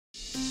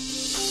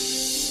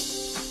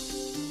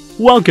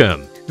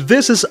Welcome!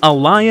 This is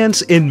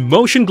Alliance in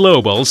Motion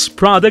Global's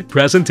product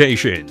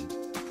presentation.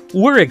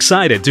 We're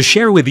excited to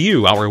share with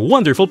you our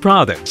wonderful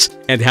products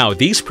and how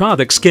these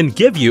products can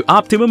give you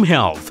optimum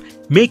health,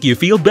 make you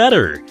feel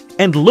better,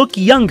 and look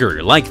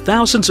younger like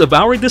thousands of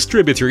our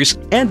distributors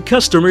and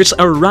customers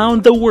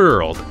around the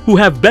world who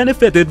have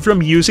benefited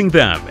from using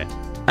them.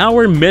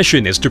 Our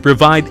mission is to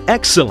provide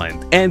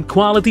excellent and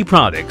quality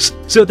products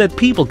so that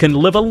people can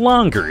live a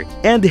longer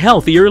and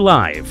healthier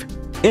life.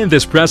 In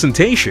this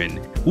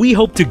presentation, we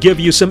hope to give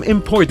you some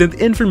important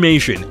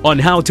information on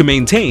how to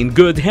maintain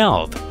good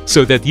health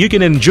so that you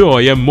can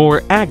enjoy a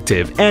more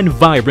active and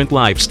vibrant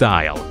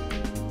lifestyle.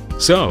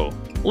 So,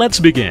 let's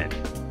begin.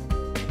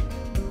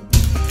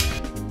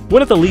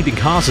 One of the leading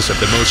causes of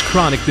the most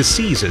chronic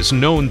diseases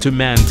known to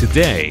man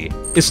today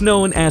is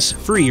known as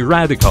free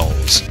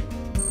radicals.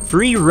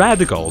 Free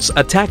radicals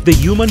attack the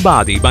human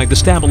body by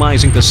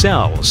destabilizing the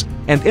cells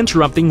and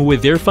interrupting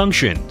with their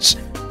functions.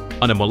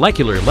 On a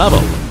molecular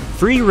level,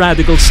 free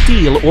radicals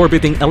steal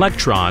orbiting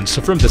electrons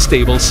from the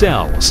stable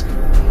cells,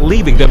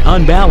 leaving them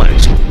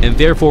unbalanced and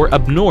therefore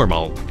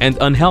abnormal and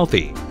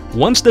unhealthy.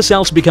 Once the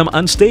cells become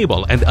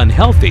unstable and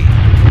unhealthy,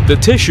 the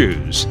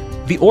tissues,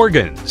 the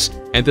organs,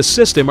 and the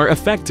system are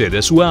affected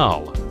as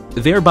well,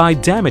 thereby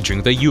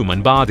damaging the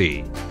human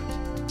body.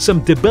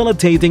 Some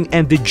debilitating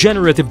and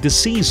degenerative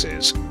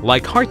diseases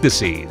like heart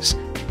disease,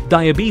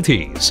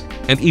 diabetes,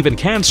 and even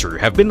cancer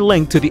have been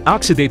linked to the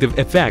oxidative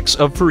effects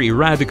of free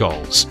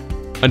radicals.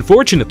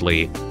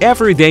 Unfortunately,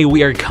 every day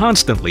we are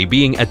constantly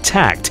being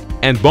attacked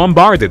and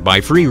bombarded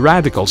by free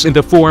radicals in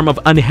the form of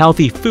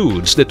unhealthy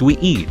foods that we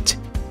eat,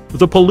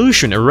 the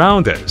pollution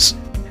around us,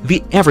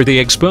 the everyday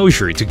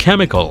exposure to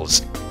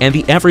chemicals, and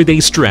the everyday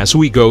stress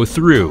we go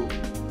through.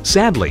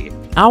 Sadly,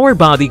 our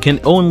body can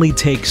only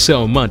take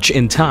so much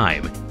in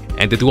time,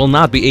 and it will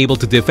not be able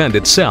to defend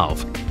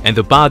itself, and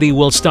the body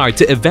will start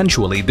to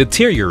eventually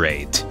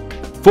deteriorate.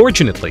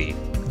 Fortunately,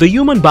 the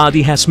human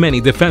body has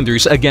many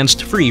defenders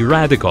against free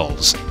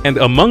radicals, and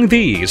among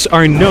these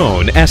are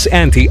known as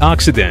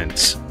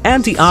antioxidants.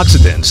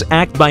 Antioxidants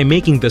act by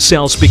making the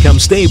cells become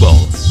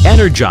stable,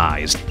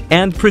 energized,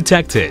 and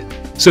protected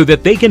so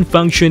that they can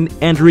function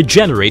and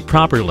regenerate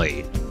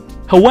properly.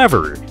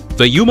 However,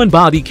 the human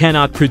body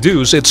cannot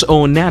produce its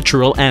own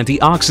natural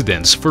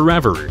antioxidants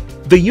forever.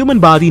 The human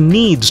body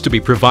needs to be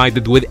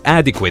provided with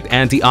adequate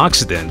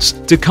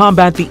antioxidants to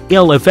combat the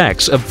ill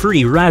effects of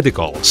free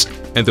radicals,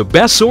 and the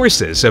best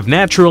sources of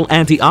natural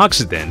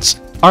antioxidants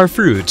are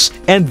fruits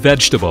and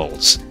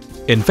vegetables.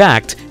 In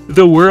fact,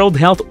 the World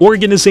Health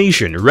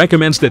Organization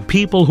recommends that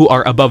people who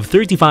are above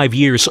 35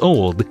 years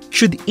old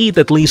should eat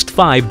at least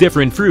 5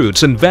 different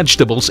fruits and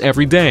vegetables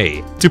every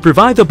day to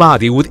provide the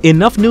body with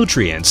enough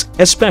nutrients,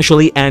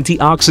 especially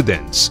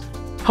antioxidants.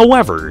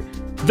 However,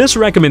 this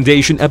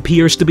recommendation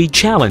appears to be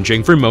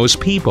challenging for most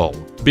people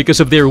because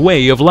of their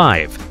way of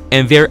life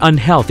and their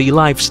unhealthy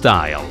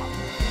lifestyle.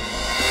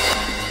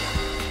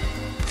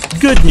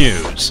 Good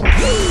news!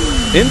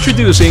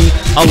 Introducing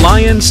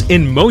Alliance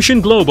in Motion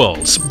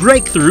Global's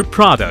breakthrough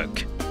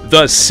product,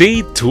 the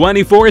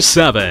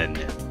C24/7.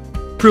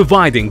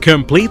 Providing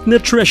complete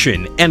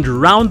nutrition and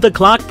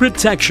round-the-clock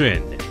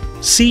protection,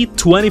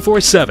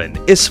 C24/7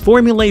 is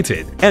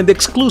formulated and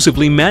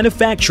exclusively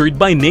manufactured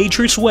by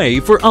Nature's Way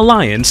for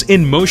Alliance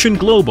in Motion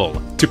Global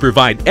to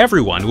provide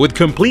everyone with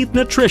complete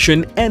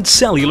nutrition and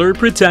cellular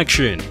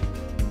protection.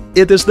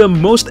 It is the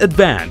most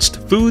advanced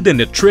food and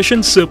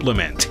nutrition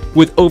supplement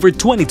with over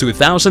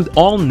 22,000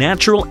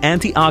 all-natural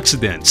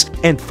antioxidants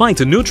and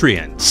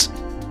phytonutrients.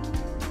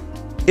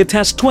 It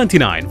has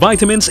 29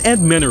 vitamins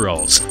and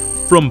minerals,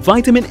 from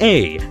vitamin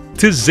A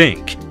to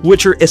zinc,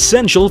 which are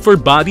essential for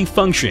body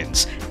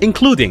functions,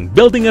 including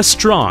building a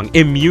strong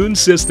immune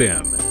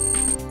system.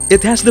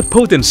 It has the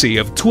potency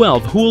of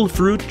 12 whole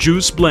fruit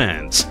juice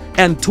blends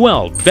and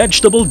 12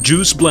 vegetable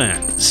juice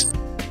blends.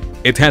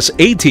 It has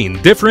 18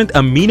 different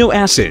amino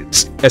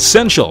acids,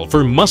 essential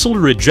for muscle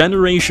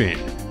regeneration.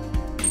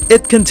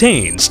 It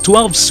contains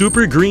 12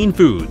 super green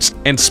foods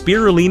and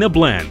spirulina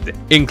blend,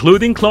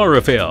 including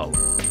chlorophyll.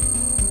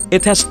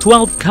 It has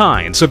 12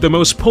 kinds of the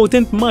most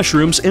potent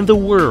mushrooms in the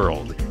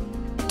world,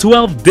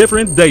 12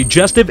 different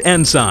digestive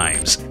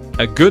enzymes,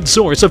 a good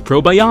source of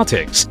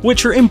probiotics,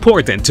 which are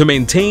important to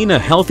maintain a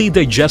healthy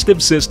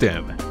digestive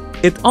system.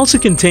 It also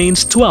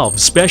contains 12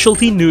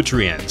 specialty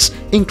nutrients,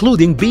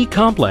 including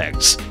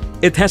B-complex.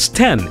 It has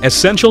 10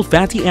 essential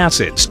fatty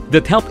acids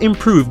that help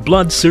improve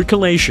blood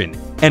circulation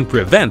and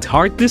prevent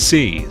heart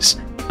disease.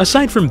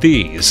 Aside from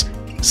these,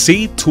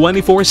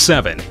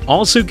 C24/7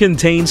 also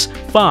contains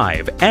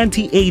 5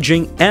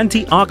 anti-aging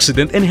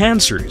antioxidant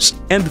enhancers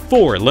and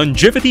 4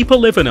 longevity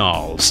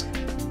polyphenols.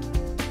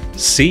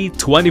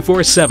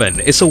 C24/7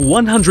 is a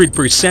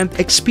 100%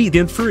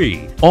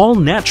 expedient-free,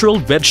 all-natural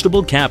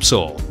vegetable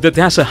capsule that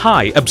has a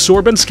high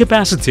absorbance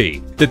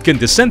capacity that can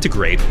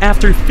disintegrate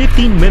after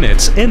 15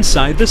 minutes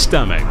inside the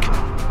stomach.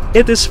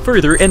 It is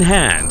further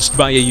enhanced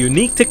by a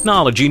unique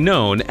technology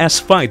known as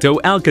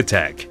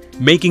PhytoAlkatech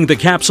making the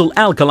capsule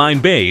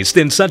alkaline-based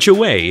in such a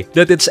way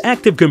that its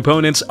active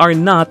components are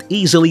not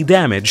easily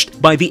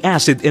damaged by the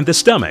acid in the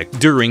stomach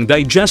during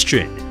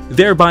digestion,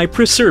 thereby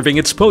preserving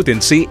its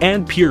potency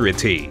and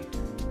purity.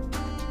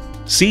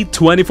 SEED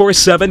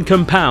 24/7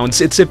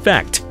 compounds its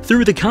effect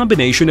through the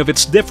combination of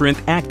its different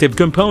active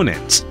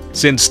components,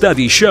 since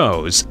study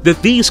shows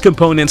that these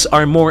components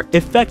are more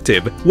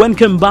effective when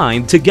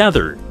combined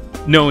together,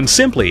 known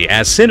simply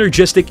as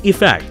synergistic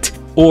effect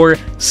or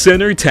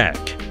Synertech.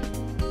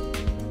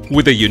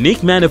 With the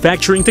unique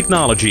manufacturing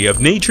technology of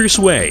Nature's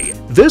Way,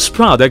 this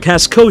product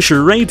has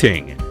kosher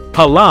rating,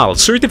 halal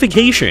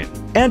certification,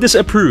 and is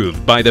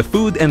approved by the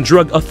Food and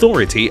Drug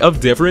Authority of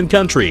different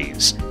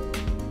countries.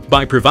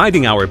 By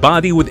providing our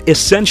body with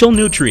essential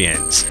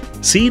nutrients,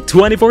 SEED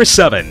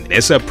 24/7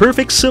 is a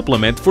perfect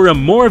supplement for a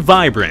more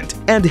vibrant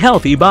and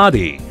healthy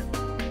body.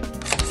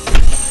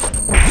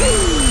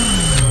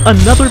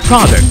 Another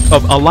product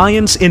of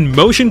Alliance in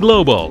Motion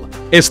Global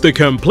is the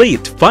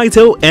Complete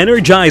Phyto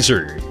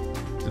Energizer.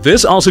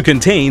 This also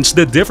contains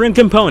the different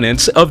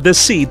components of the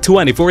SEED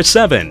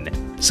 24/7,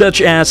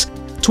 such as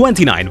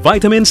 29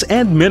 vitamins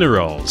and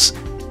minerals,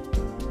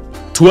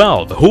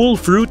 12 whole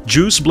fruit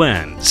juice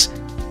blends,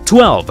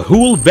 12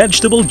 whole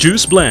vegetable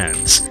juice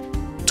blends,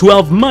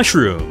 12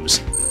 mushrooms,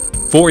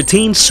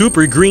 14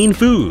 super green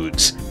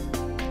foods,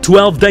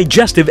 12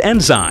 digestive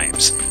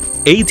enzymes,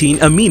 18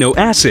 amino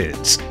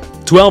acids,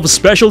 12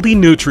 specialty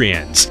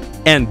nutrients,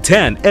 and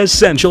 10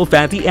 essential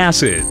fatty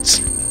acids.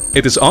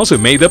 It is also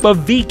made up of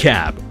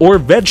VCAP or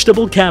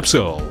vegetable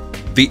capsule.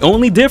 The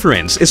only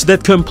difference is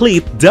that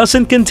Complete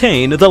doesn't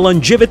contain the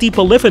longevity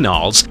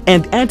polyphenols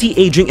and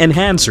anti-aging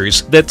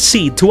enhancers that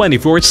SEED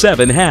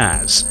 24/7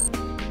 has.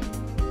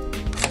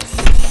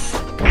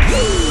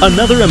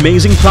 Another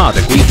amazing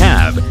product we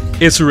have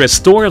is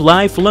Restore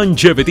Life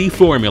Longevity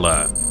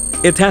Formula.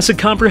 It has a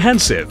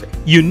comprehensive,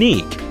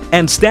 unique,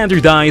 and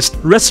standardized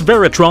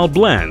resveratrol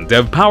blend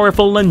of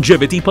powerful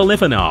longevity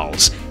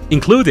polyphenols,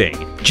 including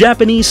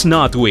Japanese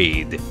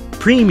knotweed,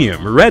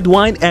 premium red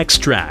wine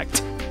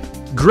extract,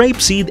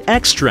 grapeseed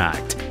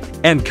extract,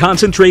 and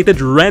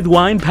concentrated red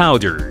wine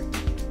powder.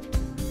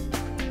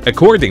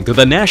 According to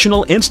the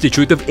National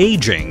Institute of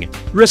Aging,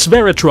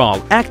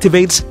 resveratrol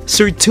activates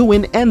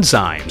sirtuin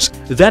enzymes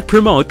that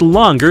promote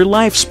longer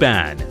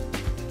lifespan.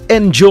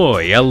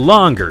 Enjoy a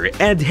longer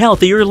and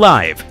healthier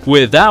life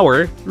with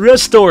our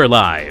Restore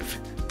Life.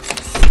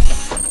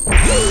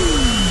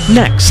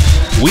 Next,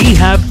 we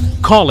have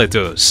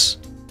Coledus.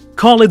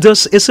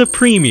 Coledus is a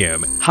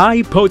premium,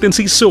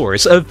 high-potency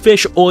source of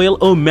fish oil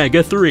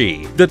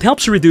omega-3 that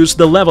helps reduce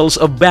the levels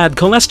of bad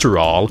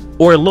cholesterol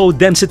or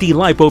low-density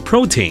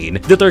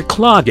lipoprotein that are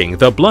clogging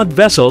the blood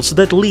vessels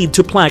that lead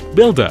to plaque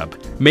buildup,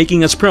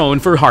 making us prone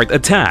for heart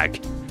attack,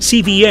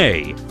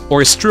 CVA,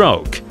 or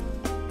stroke.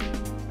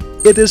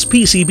 It is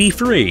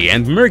PCB-free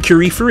and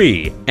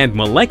mercury-free and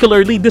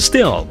molecularly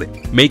distilled,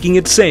 making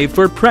it safe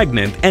for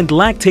pregnant and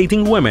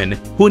lactating women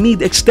who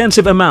need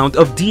extensive amount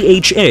of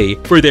DHA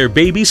for their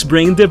baby's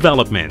brain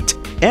development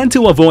and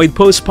to avoid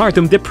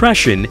postpartum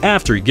depression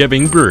after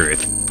giving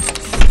birth.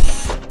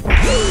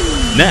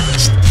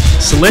 Next,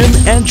 Slim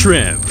and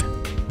Trim.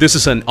 This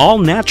is an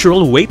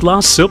all-natural weight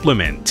loss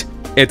supplement.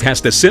 It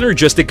has the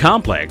synergistic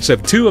complex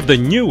of two of the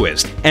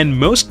newest and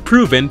most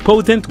proven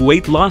potent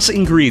weight loss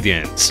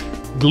ingredients,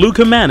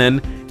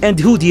 glucomannan and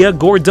Hoodia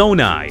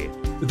gordoni.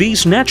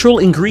 These natural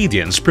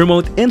ingredients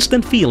promote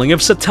instant feeling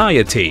of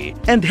satiety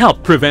and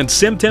help prevent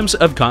symptoms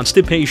of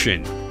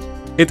constipation.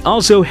 It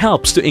also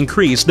helps to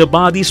increase the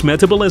body's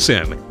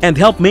metabolism and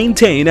help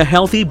maintain a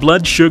healthy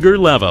blood sugar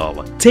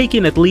level,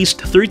 taken at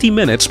least 30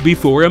 minutes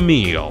before a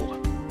meal.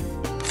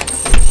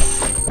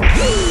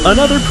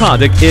 Another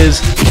product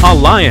is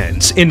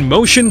Alliance in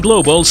Motion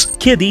Global's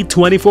Kiddy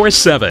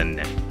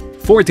 24/7.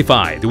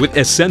 Fortified with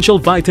essential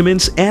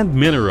vitamins and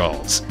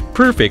minerals,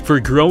 perfect for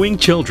growing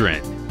children.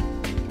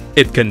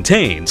 It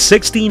contains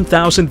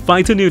 16,000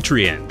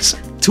 phytonutrients,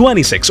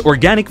 26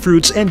 organic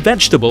fruits and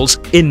vegetables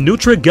in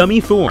Nutri-Gummy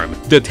form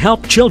that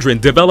help children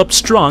develop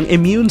strong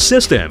immune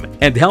system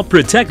and help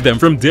protect them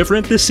from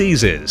different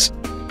diseases.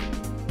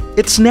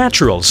 Its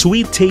natural,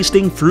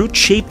 sweet-tasting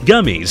fruit-shaped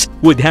gummies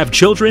would have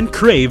children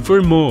crave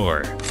for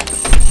more.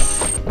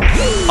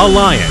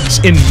 Alliance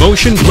in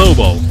Motion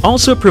Global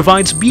also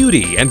provides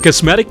beauty and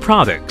cosmetic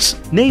products,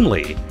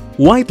 namely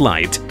White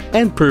Light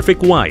and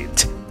Perfect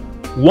White.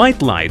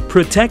 White Light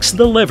protects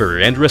the liver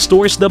and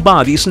restores the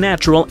body's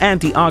natural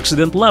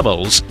antioxidant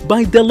levels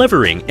by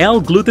delivering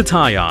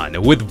L-glutathione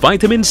with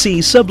vitamin C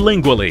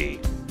sublingually.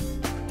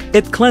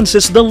 It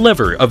cleanses the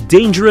liver of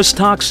dangerous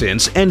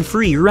toxins and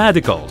free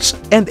radicals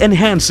and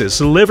enhances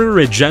liver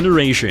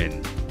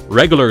regeneration.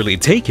 Regularly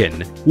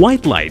taken,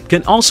 White Light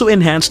can also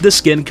enhance the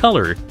skin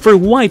color for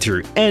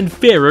whiter and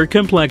fairer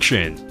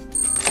complexion.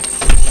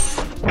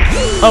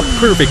 A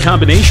perfect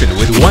combination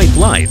with White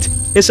Light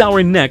is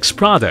our next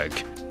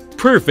product,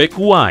 Perfect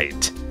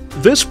White.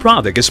 This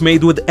product is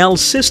made with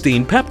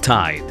L-cysteine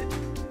peptide,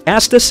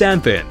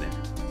 astaxanthin,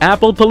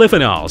 apple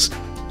polyphenols,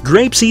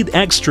 grapeseed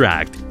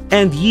extract,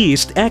 and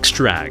yeast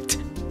extract.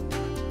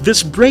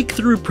 This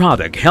breakthrough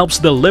product helps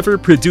the liver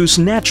produce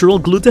natural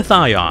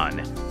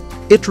glutathione.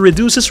 It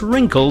reduces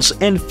wrinkles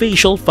and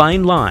facial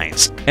fine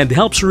lines and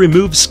helps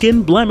remove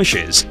skin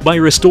blemishes by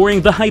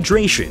restoring the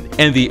hydration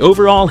and the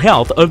overall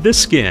health of the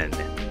skin.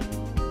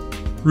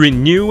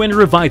 Renew and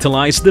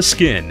revitalize the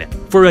skin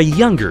for a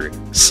younger,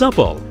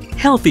 supple,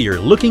 healthier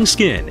looking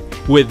skin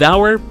with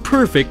our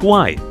Perfect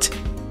White.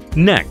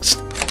 Next,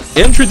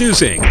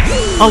 introducing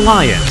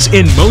Alliance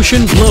in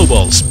Motion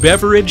Global's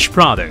beverage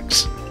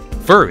products.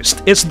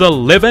 First is the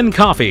Live-In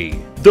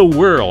Coffee, the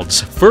world's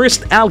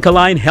first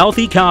alkaline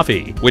healthy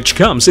coffee, which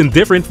comes in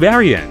different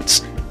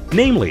variants,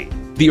 namely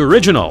the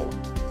original,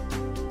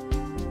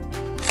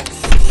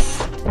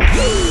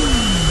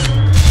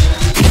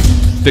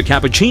 the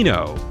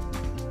cappuccino,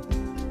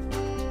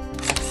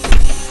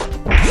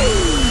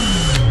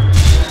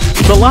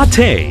 the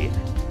latte,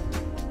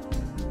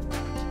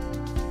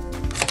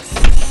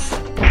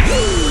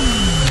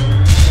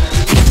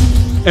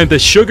 and the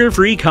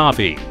sugar-free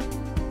coffee.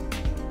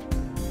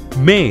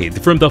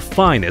 Made from the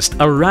finest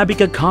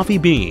Arabica coffee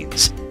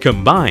beans,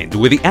 combined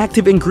with the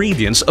active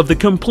ingredients of the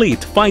complete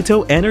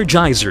Phyto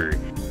Energizer,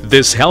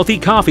 this healthy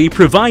coffee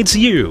provides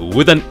you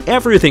with an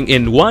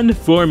everything-in-one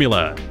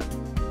formula.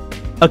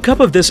 A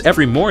cup of this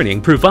every morning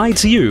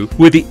provides you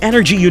with the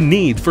energy you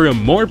need for a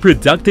more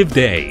productive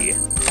day.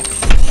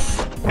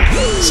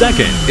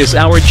 Second is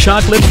our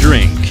chocolate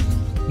drink,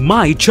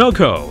 My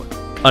Choco,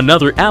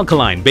 another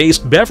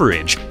alkaline-based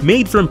beverage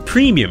made from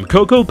premium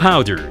cocoa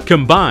powder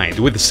combined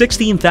with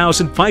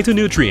 16,000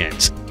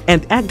 phytonutrients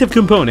and active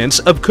components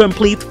of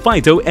complete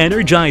Phyto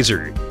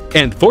Energizer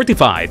and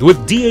fortified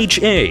with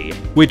DHA,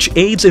 which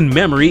aids in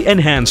memory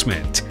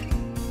enhancement.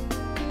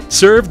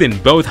 Served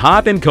in both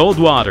hot and cold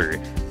water,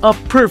 a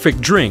perfect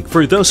drink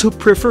for those who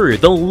prefer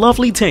the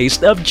lovely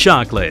taste of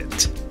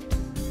chocolate.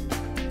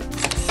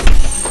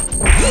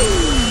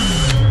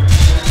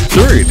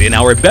 Third in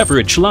our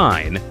beverage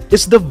line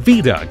is the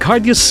Vida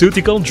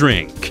Cardioceutical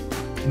Drink.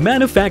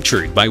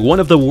 Manufactured by one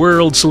of the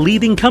world's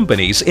leading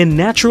companies in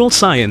natural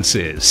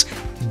sciences,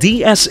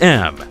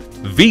 DSM,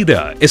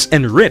 Vida is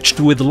enriched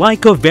with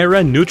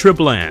Lycovera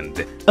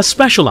NutriBlend, a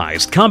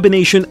specialized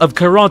combination of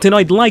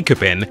carotenoid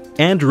lycopene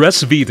and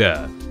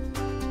Resvita.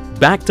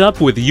 Backed up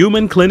with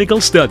human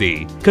clinical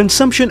study,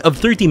 consumption of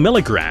 30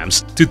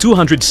 milligrams to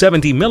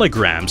 270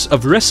 milligrams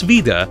of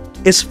Resvita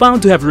is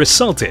found to have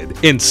resulted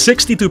in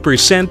 62%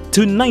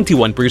 to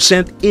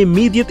 91%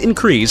 immediate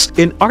increase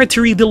in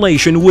artery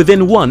dilation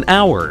within 1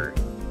 hour.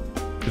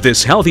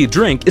 This healthy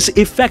drink is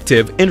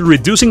effective in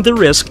reducing the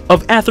risk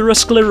of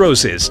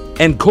atherosclerosis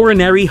and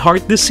coronary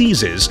heart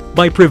diseases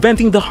by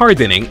preventing the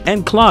hardening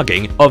and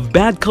clogging of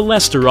bad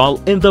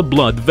cholesterol in the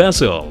blood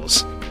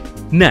vessels.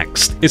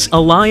 Next is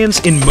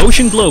Alliance in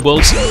Motion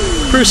Global's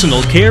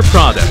personal care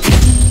product,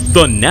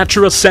 the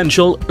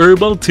Naturessential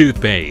Herbal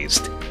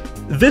Toothpaste.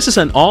 This is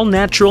an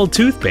all-natural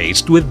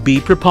toothpaste with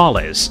bee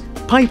propolis,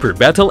 piper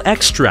betel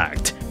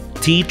extract,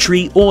 tea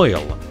tree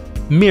oil,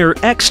 myrrh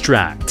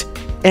extract,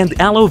 and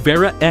aloe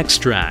vera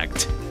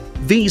extract.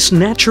 These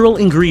natural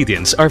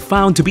ingredients are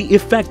found to be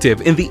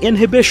effective in the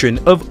inhibition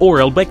of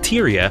oral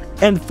bacteria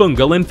and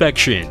fungal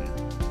infection.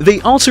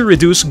 They also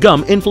reduce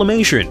gum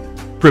inflammation,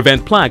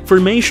 prevent plaque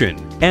formation,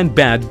 and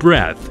bad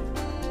breath.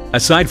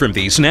 Aside from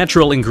these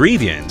natural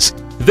ingredients,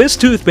 this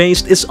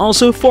toothpaste is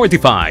also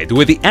fortified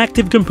with the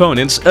active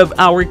components of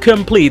our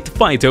complete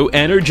Phyto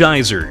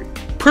Energizer,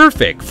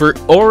 perfect for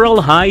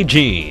oral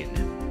hygiene.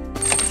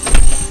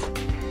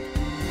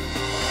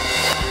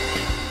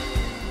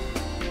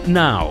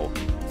 Now,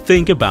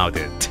 think about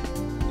it.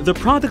 The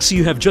products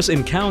you have just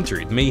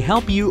encountered may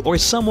help you or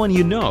someone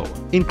you know,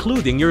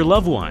 including your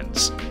loved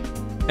ones.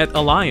 At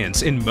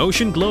Alliance in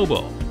Motion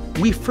Global,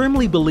 we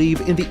firmly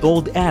believe in the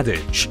old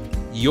adage,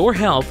 your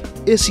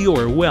health is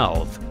your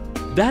wealth.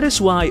 That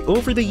is why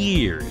over the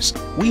years,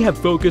 we have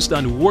focused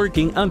on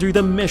working under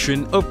the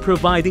mission of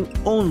providing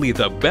only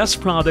the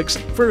best products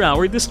for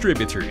our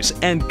distributors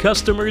and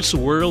customers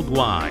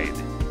worldwide.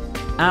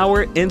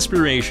 Our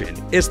inspiration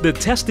is the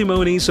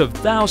testimonies of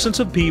thousands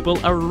of people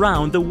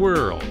around the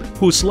world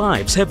whose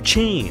lives have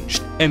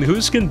changed and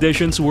whose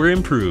conditions were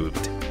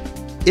improved.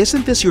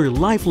 Isn't this your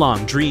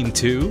lifelong dream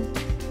too?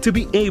 To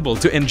be able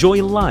to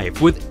enjoy life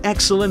with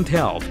excellent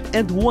health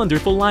and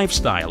wonderful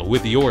lifestyle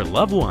with your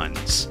loved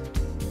ones.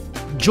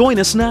 Join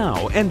us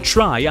now and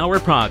try our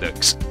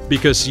products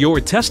because your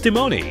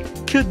testimony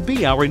could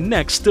be our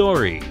next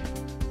story.